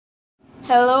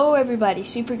Hello everybody,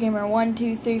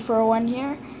 SuperGamer123441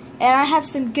 here, and I have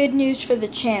some good news for the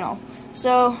channel.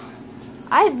 So,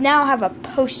 I now have a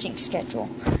posting schedule,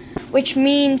 which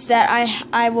means that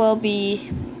I will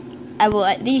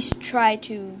at least try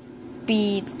to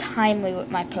be timely with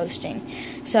my posting.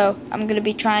 So, I'm going to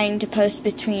be trying to post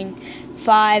between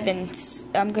 5 and,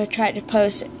 I'm going to try to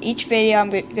post each video,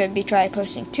 I'm going to be trying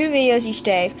posting 2 videos each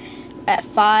day at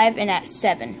 5 and at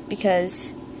 7,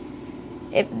 because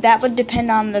that would depend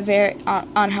on the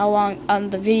on how long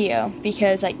on the video,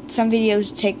 because like some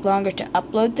videos take longer to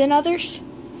upload than others.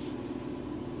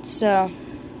 So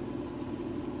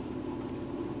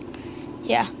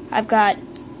yeah,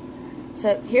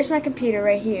 so here's my computer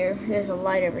right here. There's a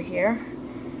light over here.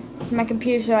 It's my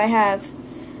computer, so I have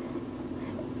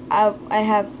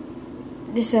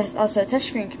this is also a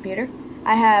touchscreen computer.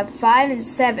 I have 5 and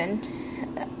 7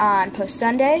 on post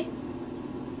Sunday.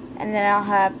 And then I'll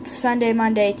have Sunday,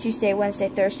 Monday, Tuesday, Wednesday,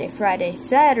 Thursday, Friday,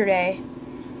 Saturday,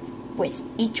 with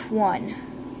each one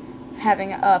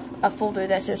having a folder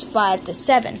that says 5 to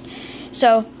 7.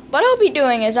 So what I'll be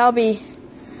doing is I'll be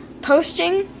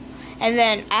posting, and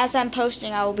then as I'm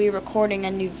posting, I will be recording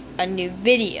a new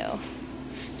video.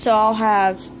 So I'll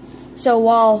have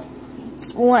while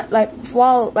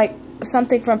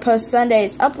something from post Sunday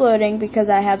is uploading, because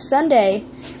I have Sunday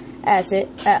as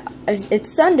it's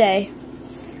Sunday.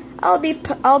 I'll be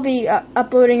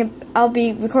recording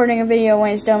a video.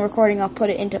 When it's done recording, I'll put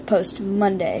it into post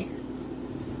Monday.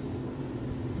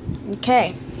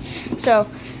 Okay, so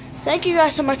thank you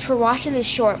guys so much for watching this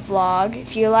short vlog.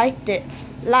 If you liked it,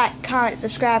 like, comment,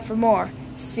 subscribe for more.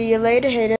 See you later, haters.